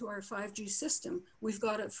Huawei into our 5G system, we've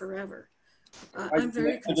got it forever. I'm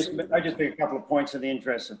very concerned. I just make a couple of points in the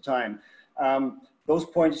interest of time. those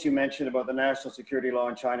points you mentioned about the national security law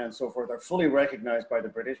in China and so forth are fully recognized by the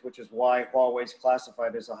British, which is why Huawei is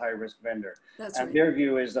classified as a high-risk vendor. That's and right. Their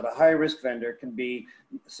view is that a high-risk vendor can be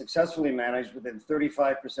successfully managed within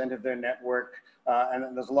 35% of their network,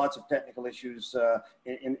 and there's lots of technical issues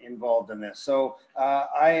involved in this. So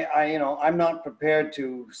I'm not prepared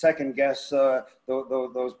to second guess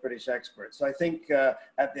those British experts. So I think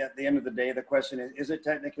at the end of the day, the question is it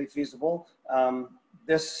technically feasible?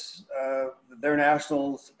 Their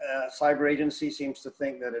national cyber agency seems to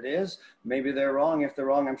think that it is. Maybe they're wrong. If they're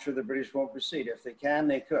wrong, I'm sure the British won't proceed. If they can,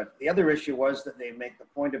 they could. The other issue was that they make the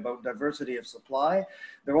point about diversity of supply.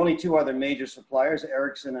 There are only two other major suppliers,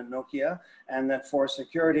 Ericsson and Nokia, and that for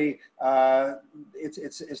security,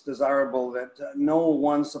 it's desirable that no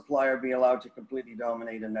one supplier be allowed to completely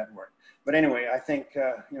dominate a network. But anyway, I think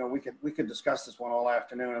we could discuss this one all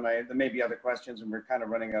afternoon, and there may be other questions, and we're kind of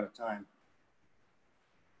running out of time.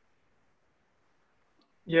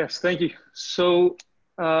 Yes, thank you. So,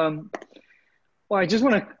 well, I just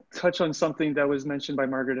want to touch on something that was mentioned by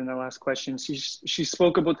Margaret in the last question. She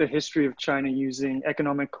spoke about the history of China using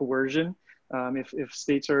economic coercion. If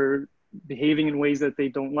states are behaving in ways that they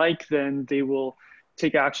don't like, then they will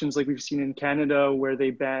take actions like we've seen in Canada, where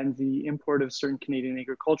they ban the import of certain Canadian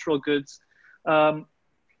agricultural goods.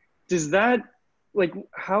 Does that, like,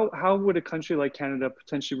 how would a country like Canada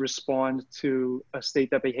potentially respond to a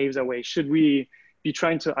state that behaves that way? Should we be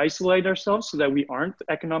trying to isolate ourselves so that we aren't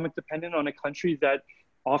economic dependent on a country that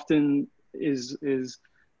often is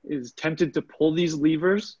tempted to pull these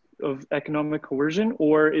levers of economic coercion?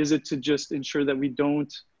 Or is it to just ensure that we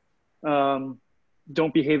don't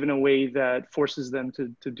behave in a way that forces them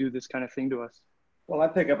to do this kind of thing to us? Well, I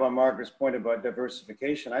pick up on Margaret's point about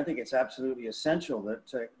diversification. I think it's absolutely essential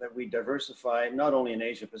that we diversify, not only in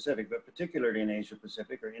Asia Pacific, but particularly in Asia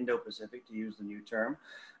Pacific, or Indo-Pacific, to use the new term,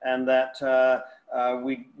 and that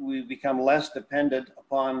we become less dependent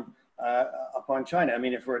upon China. I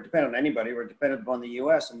mean, if we're dependent on anybody, we're dependent upon the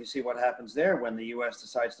U.S., and we see what happens there when the U.S.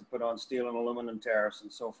 decides to put on steel and aluminum tariffs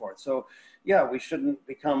and so forth. So, yeah, we shouldn't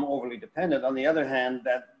become overly dependent. On the other hand,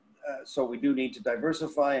 so we do need to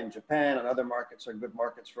diversify, and Japan and other markets are good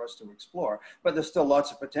markets for us to explore. But there's still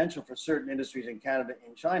lots of potential for certain industries in Canada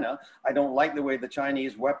and China. I don't like the way the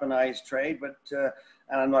Chinese weaponize trade, but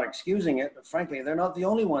and I'm not excusing it, but frankly, they're not the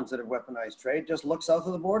only ones that have weaponized trade. Just look south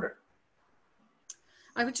of the border.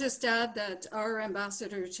 I would just add that our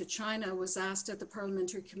ambassador to China was asked at the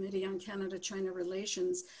Parliamentary Committee on Canada-China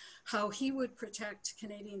Relations how he would protect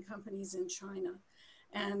Canadian companies in China,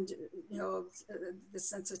 and the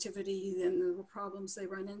sensitivity and the problems they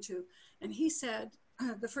run into. And he said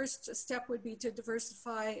the first step would be to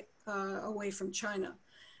diversify away from China.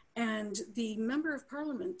 And the member of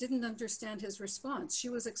parliament didn't understand his response. She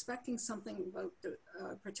was expecting something about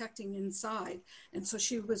protecting inside. And so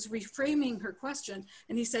she was reframing her question.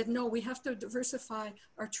 And he said, no, we have to diversify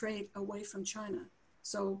our trade away from China.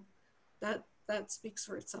 So that speaks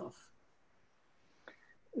for itself.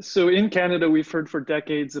 So in Canada, we've heard for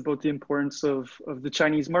decades about the importance of the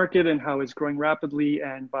Chinese market and how it's growing rapidly,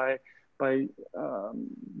 and by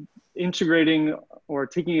integrating or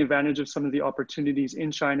taking advantage of some of the opportunities in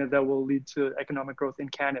China that will lead to economic growth in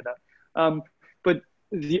Canada. But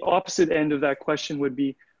the opposite end of that question would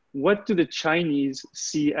be, what do the Chinese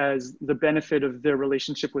see as the benefit of their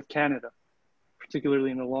relationship with Canada,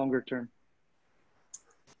 particularly in the longer term?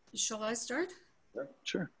 Shall I start?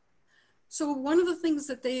 Sure. So one of the things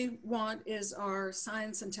that they want is our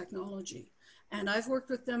science and technology. And I've worked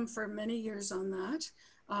with them for many years on that.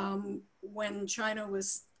 When China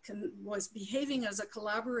was behaving as a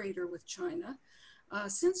collaborator with China,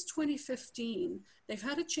 since 2015, they've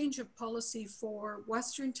had a change of policy for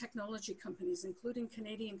Western technology companies, including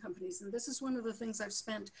Canadian companies. And this is one of the things I've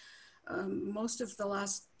spent most of the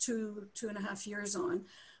last two and a half years on,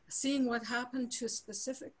 seeing what happened to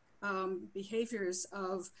specific behaviors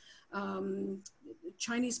of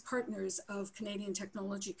Chinese partners of Canadian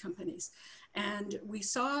technology companies. And we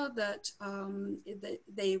saw that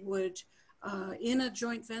they would, in a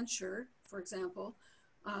joint venture, for example,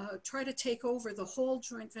 try to take over the whole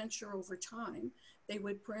joint venture over time. They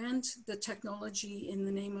would brand the technology in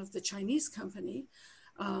the name of the Chinese company.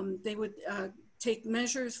 They would take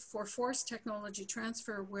measures for forced technology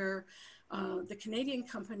transfer where the Canadian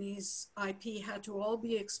company's IP had to all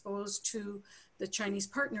be exposed to the Chinese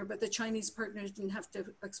partner, but the Chinese partner didn't have to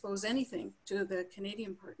expose anything to the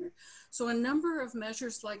Canadian partner. So a number of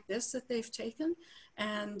measures like this that they've taken,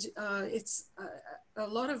 and it's a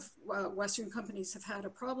lot of Western companies have had a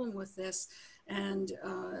problem with this, and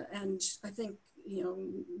I think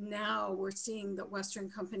now we're seeing that Western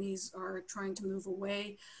companies are trying to move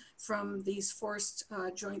away from these forced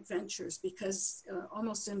joint ventures because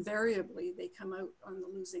almost invariably they come out on the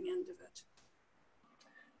losing end of it.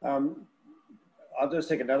 I'll just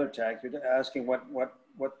take another tack. You're asking what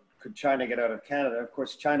could China get out of Canada? Of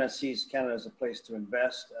course, China sees Canada as a place to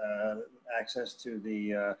invest, access to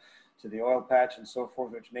the oil patch and so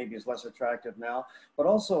forth, which maybe is less attractive now. But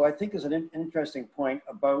also, I think is an interesting point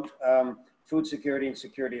about food security and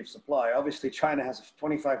security of supply. Obviously, China has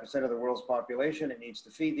 25% of the world's population. It needs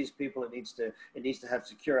to feed these people. It needs to have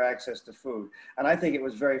secure access to food. And I think it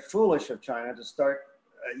was very foolish of China to start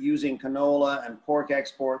using canola and pork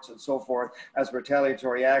exports and so forth as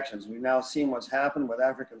retaliatory actions. We've now seen what's happened with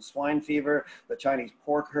African swine fever. The Chinese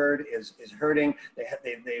pork herd is hurting.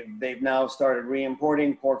 They've now started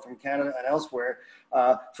re-importing pork from Canada and elsewhere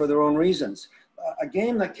for their own reasons. A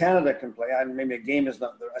game that Canada can play, and maybe a game is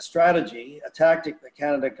not a strategy, a tactic that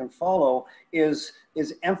Canada can follow is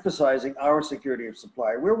emphasizing our security of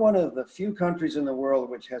supply. We're one of the few countries in the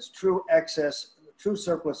world which has true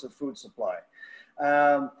surplus of food supply.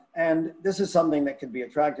 And this is something that could be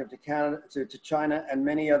attractive to Canada, to China and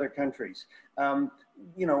many other countries.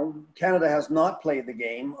 Canada has not played the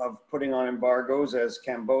game of putting on embargoes as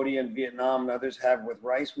Cambodia and Vietnam and others have with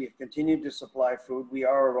rice. We have continued to supply food. We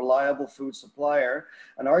are a reliable food supplier.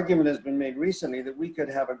 An argument has been made recently that we could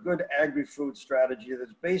have a good agri-food strategy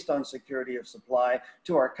that's based on security of supply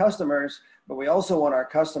to our customers, but we also want our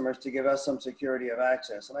customers to give us some security of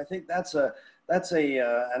access. And I think that's an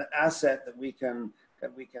asset that we can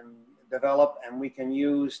develop and we can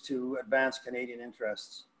use to advance Canadian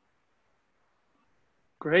interests.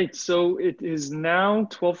 Great. So it is now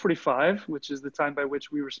 12:45, which is the time by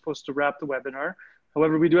which we were supposed to wrap the webinar.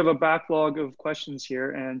 However, we do have a backlog of questions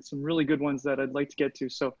here and some really good ones that I'd like to get to.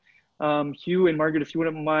 So Hugh and Margaret, if you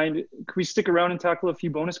wouldn't mind, could we stick around and tackle a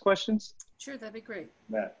few bonus questions? Sure, that'd be great.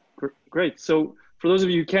 Yeah. Great. So for those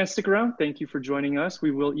of you who can't stick around, thank you for joining us.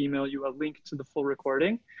 We will email you a link to the full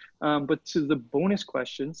recording. But to the bonus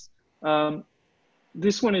questions,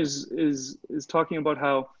 this one is talking about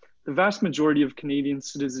how the vast majority of Canadian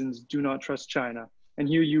citizens do not trust China. And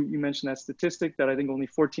Hugh, you mentioned that statistic that I think only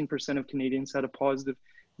 14% of Canadians had a positive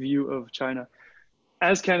view of China.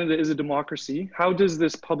 As Canada is a democracy, how does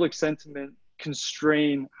this public sentiment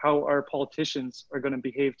constrain how our politicians are going to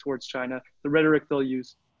behave towards China, the rhetoric they'll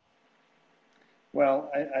use?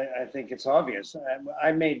 Well, I think it's obvious.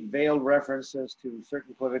 I made veiled references to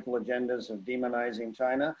certain political agendas of demonizing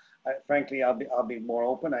China. Frankly, I'll be more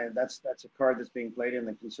open. That's a card that's being played in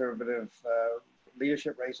the Conservative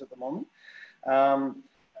leadership race at the moment.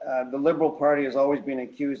 The Liberal Party has always been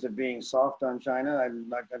accused of being soft on China. I'm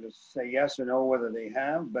not going to say yes or no whether they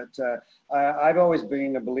have, but I've always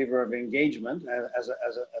been a believer of engagement as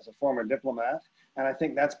a former diplomat. And I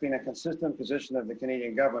think that's been a consistent position of the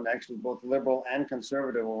Canadian government, actually both Liberal and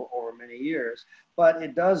Conservative over many years. But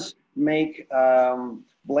it does make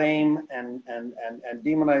blame and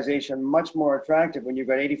demonization much more attractive when you've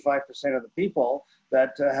got 85% of the people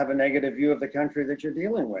that have a negative view of the country that you're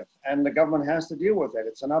dealing with. And the government has to deal with it.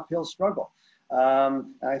 It's an uphill struggle.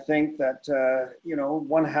 I think that,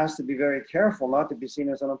 one has to be very careful not to be seen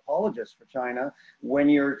as an apologist for China when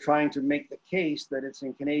you're trying to make the case that it's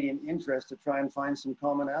in Canadian interest to try and find some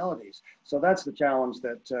commonalities. So that's the challenge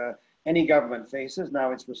that any government faces.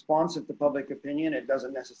 Now, it's responsive to public opinion. It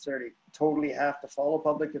doesn't necessarily totally have to follow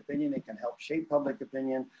public opinion. It can help shape public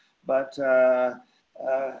opinion, but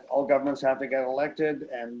all governments have to get elected.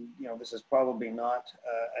 And, this is probably not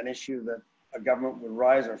an issue that a government would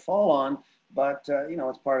rise or fall on, but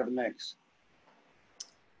it's part of the mix.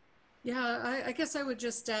 Yeah, I guess I would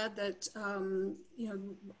just add that, and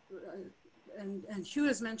Hugh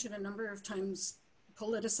has mentioned a number of times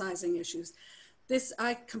politicizing issues. This,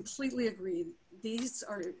 I completely agree. These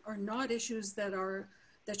are not issues that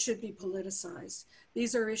should be politicized.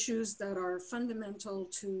 These are issues that are fundamental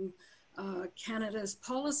to Canada's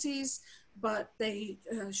policies, but they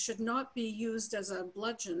should not be used as a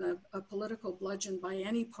bludgeon, a political bludgeon by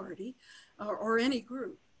any party or any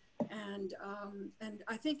group. And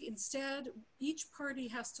I think instead, each party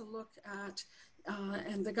has to look at,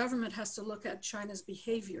 and the government has to look at China's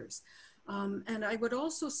behaviors. And I would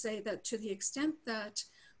also say that to the extent that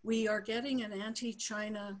we are getting an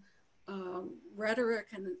anti-China rhetoric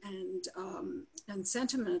and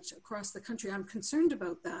sentiment across the country, I'm concerned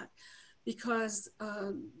about that, because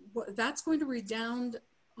that's going to redound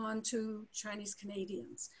onto Chinese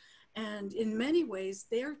Canadians. And in many ways,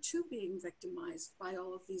 they're too being victimized by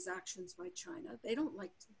all of these actions by China. They don't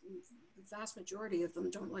like, the vast majority of them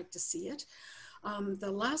don't like to see it.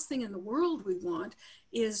 The last thing in the world we want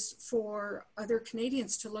is for other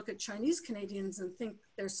Canadians to look at Chinese Canadians and think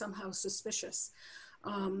they're somehow suspicious.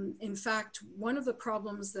 In fact, one of the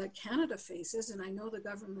problems that Canada faces, and I know the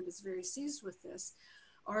government is very seized with this,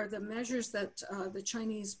 are the measures that the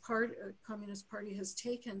Chinese Communist Party has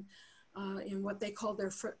taken in what they call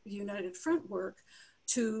their United Front work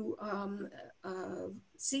to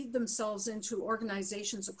seed themselves into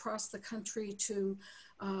organizations across the country to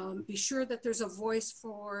be sure that there's a voice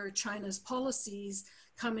for China's policies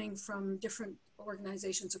coming from different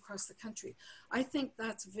organizations across the country. I think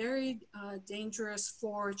that's very dangerous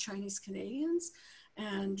for Chinese Canadians,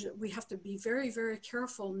 and we have to be very, very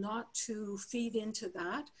careful not to feed into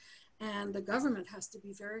that. And the government has to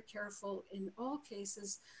be very careful in all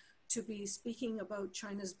cases to be speaking about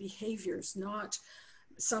China's behaviors, not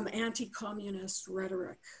some anti-communist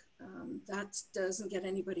rhetoric. That doesn't get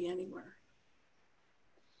anybody anywhere.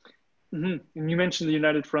 And you mentioned the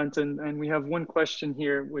United Front, and we have one question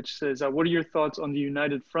here which says, what are your thoughts on the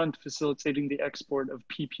United Front facilitating the export of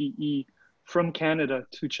PPE from Canada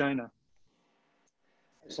to China?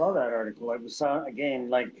 I saw that article. It was, again,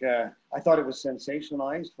 like, I thought it was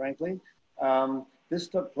sensationalized, frankly. This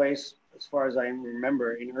took place, as far as I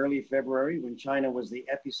remember, in early February when China was the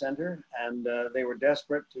epicenter, and they were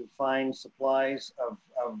desperate to find supplies of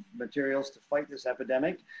materials to fight this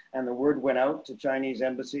epidemic. And the word went out to Chinese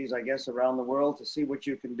embassies, I guess, around the world to see what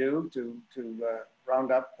you can do to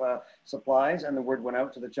round up supplies. And the word went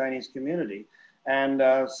out to the Chinese community. And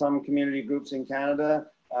some community groups in Canada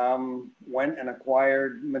went and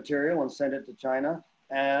acquired material and sent it to China.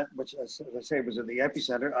 Which, as I say, was at the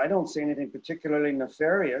epicenter. I don't see anything particularly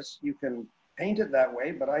nefarious. You can paint it that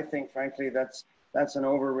way, but I think, frankly, that's an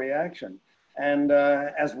overreaction. And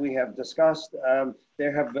as we have discussed,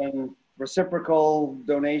 there have been reciprocal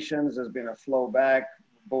donations. There's been a flow back,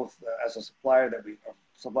 both as a supplier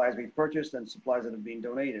supplies we purchased and supplies that have been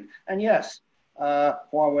donated. And yes,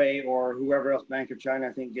 Huawei or whoever else, Bank of China,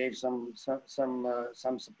 I think, gave some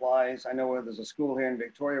supplies. I know there's a school here in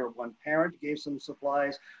Victoria where one parent gave some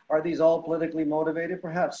supplies. Are these all politically motivated?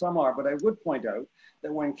 Perhaps some are, but I would point out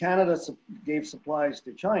that when Canada gave supplies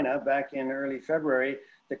to China back in early February,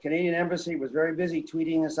 the Canadian Embassy was very busy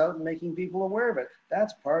tweeting this out and making people aware of it.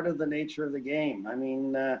 That's part of the nature of the game. I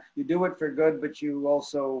mean, you do it for good, but you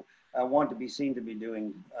also want to be seen to be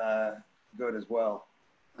doing good as well.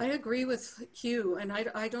 I agree with Hugh, and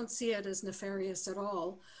I don't see it as nefarious at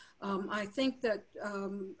all. I think that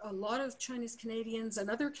a lot of Chinese Canadians and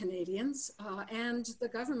other Canadians and the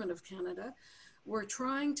government of Canada were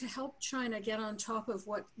trying to help China get on top of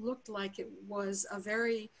what looked like it was a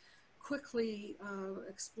very quickly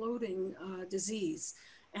exploding disease,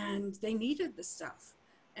 and they needed the stuff.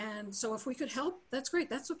 And so if we could help, that's great.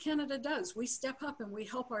 That's what Canada does. We step up and we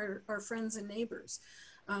help our friends and neighbors.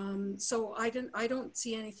 So I don't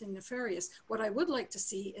see anything nefarious. What I would like to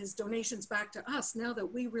see is donations back to us now that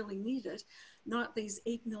we really need it, not these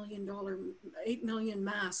 $8 million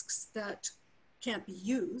masks that can't be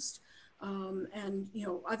used, and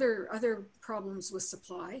other problems with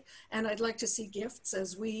supply. And I'd like to see gifts,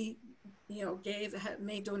 as we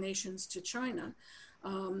made donations to China,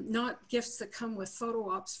 not gifts that come with photo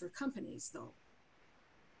ops for companies, though.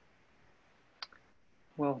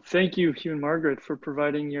 Well, thank you, Hugh and Margaret, for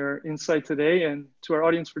providing your insight today, and to our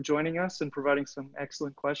audience for joining us and providing some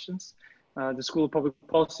excellent questions. The School of Public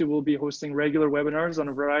Policy will be hosting regular webinars on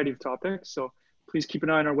a variety of topics, so please keep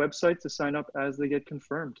an eye on our website to sign up as they get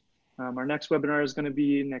confirmed. Our next webinar is going to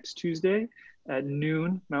be next Tuesday at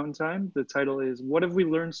noon Mountain Time. The title is "What Have We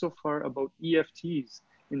Learned So Far About EFTs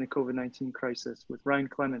in the COVID-19 Crisis?" with Ryan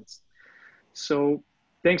Clements. So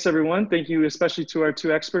thanks, everyone. Thank you especially to our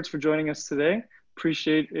two experts for joining us today.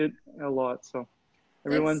 Appreciate it a lot. So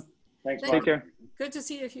everyone, Thanks. Take care. Good to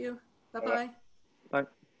see you, Hugh. Bye-bye. Bye.